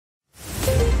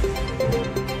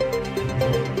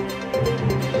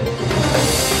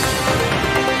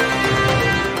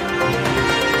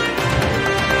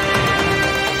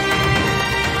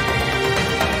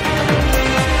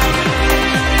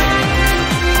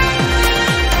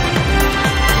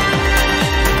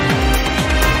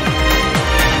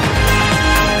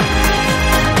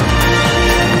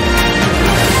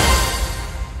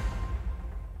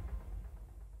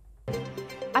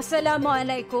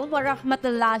Assalamualaikum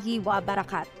warahmatullahi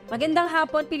wabarakatuh. Magandang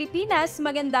hapon Pilipinas,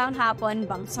 magandang hapon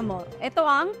Bangsamoro. Ito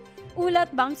ang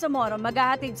Ulat Bangsamoro,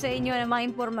 maghahatid sa inyo ng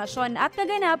mga impormasyon at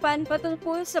kaganapan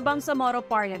patungkol sa Bangsamoro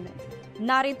Parliament.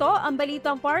 Narito ang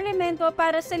balitang parlamento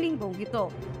para sa linggong ito.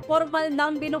 Formal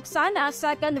nang binuksan ang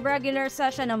second regular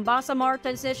session ng Bangsamoro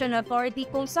Transition Authority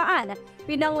kung saan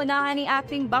pinangunahan ni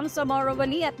Acting Bangsamoro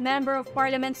Wali at Member of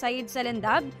Parliament Said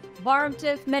Salendag, Barm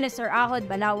Chief Minister Ahod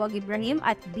Balawag Ibrahim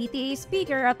at BTA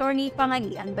Speaker Attorney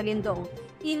Pangalian Balindong.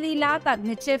 Inilatag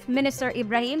ni Chief Minister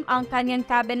Ibrahim ang kanyang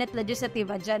cabinet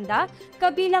legislative agenda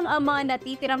kabilang ang mga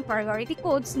natitirang priority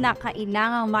codes na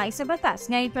kailangang maisabatas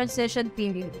ngayong transition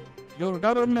period. Your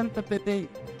government of the day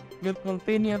will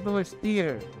continue to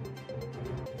steer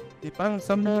the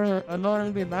Bangsamoro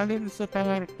along the lines of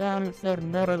our and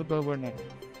moral governance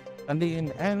and the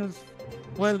enhanced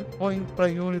 12-point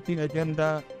priority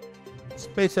agenda.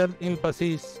 Special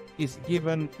emphasis is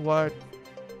given toward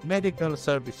medical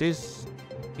services,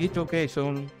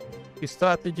 education,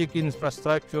 strategic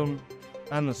infrastructure,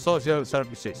 and social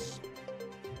services.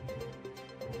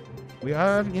 We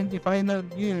are in the final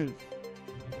years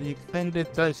of the extended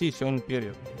transition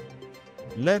period.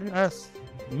 Let us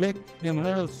make the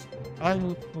most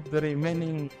out of the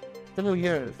remaining 2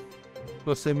 years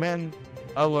to cement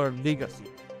our legacy.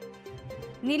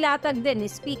 Nilatag din ni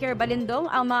Speaker Balindong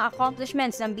ang mga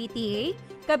accomplishments ng BTA,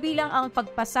 kabilang ang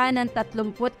pagpasa ng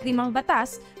 35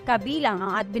 batas, kabilang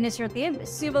ang Administrative,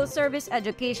 Civil Service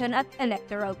Education at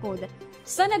Electoral Code.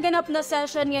 Sa naganap na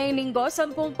session ngayong linggo,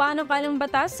 10 panukalang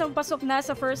batas ang pasok na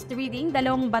sa first reading, 2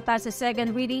 batas sa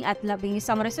second reading at 11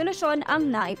 resolusyon ang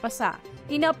naipasa.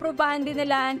 Inaprobahan din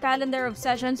nila ang calendar of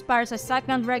sessions para sa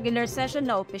second regular session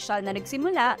na opisyal na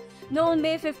nagsimula noong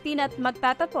May 15 at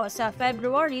magtatapos sa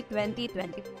February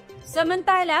 2024.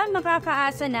 Samantala,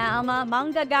 makakaasa na ang mga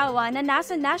manggagawa na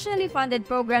nasa nationally funded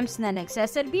programs na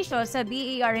nagseserbisyo sa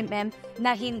BARMM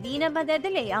na hindi na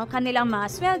madedelay ang kanilang mga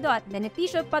sweldo at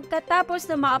benepisyo pagkatapos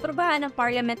na maaprubahan ng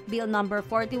Parliament Bill No.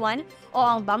 41 o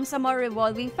ang Bangsamoro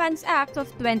Revolving Funds Act of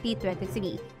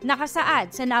 2023.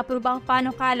 Nakasaad sa naaprubang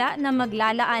panukala na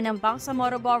maglalaan ng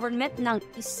Bangsamoro Government ng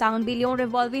 1 bilyong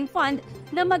revolving fund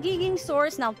na magiging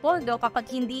source ng pondo kapag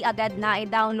hindi agad na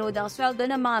i-download ang sweldo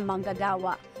ng mga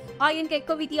manggagawa. Ayon kay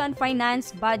Committee on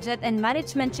Finance, Budget and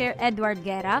Management Chair Edward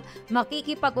Guerra,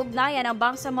 makikipag-ugnayan ang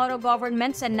Bangsamoro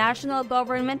Government sa national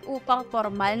government upang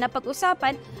formal na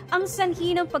pag-usapan ang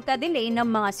sanhi ng pagka-delay ng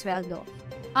mga sweldo.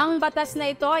 Ang batas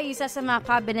na ito ay isa sa mga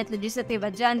cabinet legislative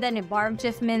agenda ni Barm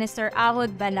Chief Minister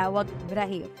Ahod Balawag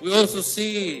Ibrahim. We also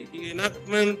see the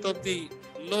enactment of the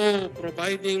law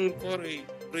providing for a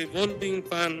revolving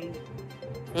fund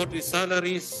for the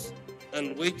salaries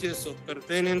and wages of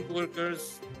permanent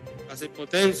workers as a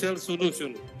potential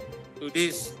solution to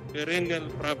this perennial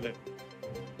problem.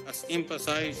 As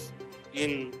emphasized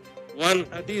in one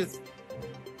hadith,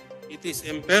 it is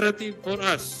imperative for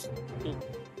us to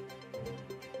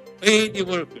pay the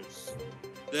workers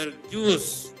their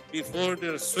dues before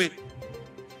their sweat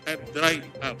have dried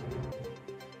up.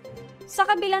 Sa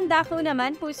kabilang dako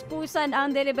naman, puspusan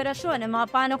ang deliberasyon ng mga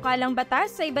panukalang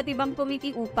batas sa iba't ibang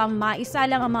komite upang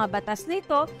maisalang ang mga batas na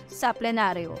ito sa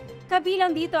plenaryo.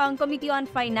 Kabilang dito ang Committee on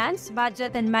Finance,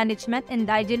 Budget and Management,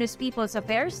 Indigenous Peoples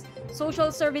Affairs,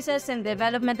 Social Services and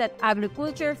Development at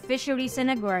Agriculture, Fisheries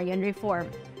and Agrarian Reform.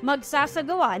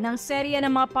 Magsasagawa ng serya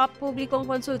ng mga publikong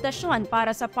konsultasyon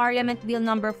para sa Parliament Bill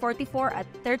No. 44 at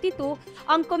 32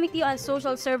 ang Committee on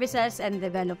Social Services and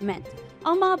Development.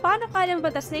 Ang mga panukalang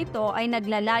batas na ito ay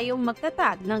naglalayong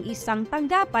magtatag ng isang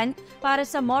tanggapan para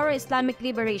sa Moro Islamic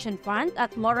Liberation Front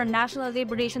at Moro National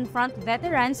Liberation Front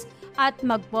veterans at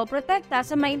magpoprotekta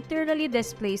sa mga internally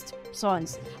displaced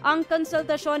persons. Ang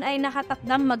konsultasyon ay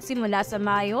nakatakdang magsimula sa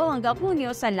Mayo hanggang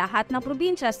Hunyo sa lahat ng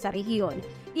probinsya sa rehiyon.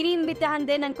 Iniimbitahan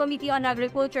din ng Committee on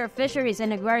Agriculture, Fisheries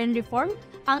and Agrarian Reform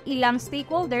ang ilang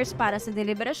stakeholders para sa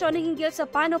deliberasyon ng hinggil sa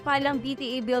panukalang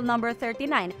BTA Bill No.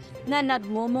 39 na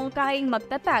nagmumungkahing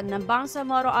magtatag ng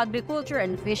Bangsamoro Agriculture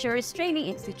and Fisheries Training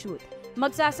Institute.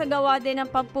 Magsasagawa din ng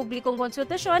pampublikong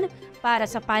konsultasyon para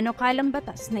sa panukalang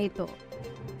batas na ito.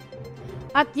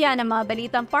 At yan ang mga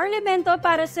balitang parlamento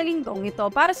para sa linggong ito.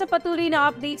 Para sa patuloy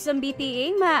na updates ng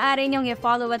BTA, maaari niyong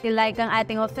i-follow at i-like ang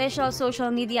ating official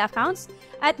social media accounts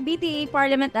at BTA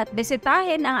Parliament at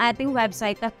bisitahin ang ating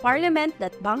website at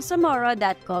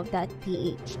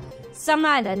parliament.bangsamoro.gov.ph. Sa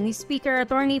ngalan ni Speaker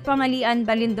Attorney Pangalian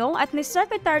Balindong at ni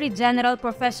Secretary General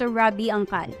Professor Rabi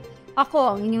Angkan,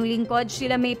 Ako ang inyong lingkod,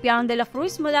 Sheila May Piang de la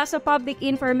Cruz mula sa Public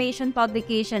Information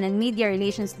Publication and Media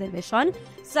Relations Division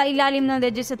sa ilalim ng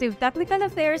Legislative Technical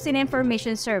Affairs and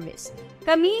Information Service.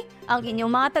 Kami ang inyong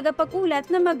mga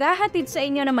tagapag-ulat na maghahatid sa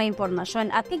inyo ng mga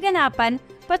impormasyon at kaganapan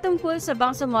patungkol sa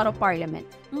Bangsamoro Parliament.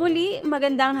 Muli,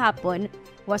 magandang hapon.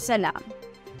 Wassalam.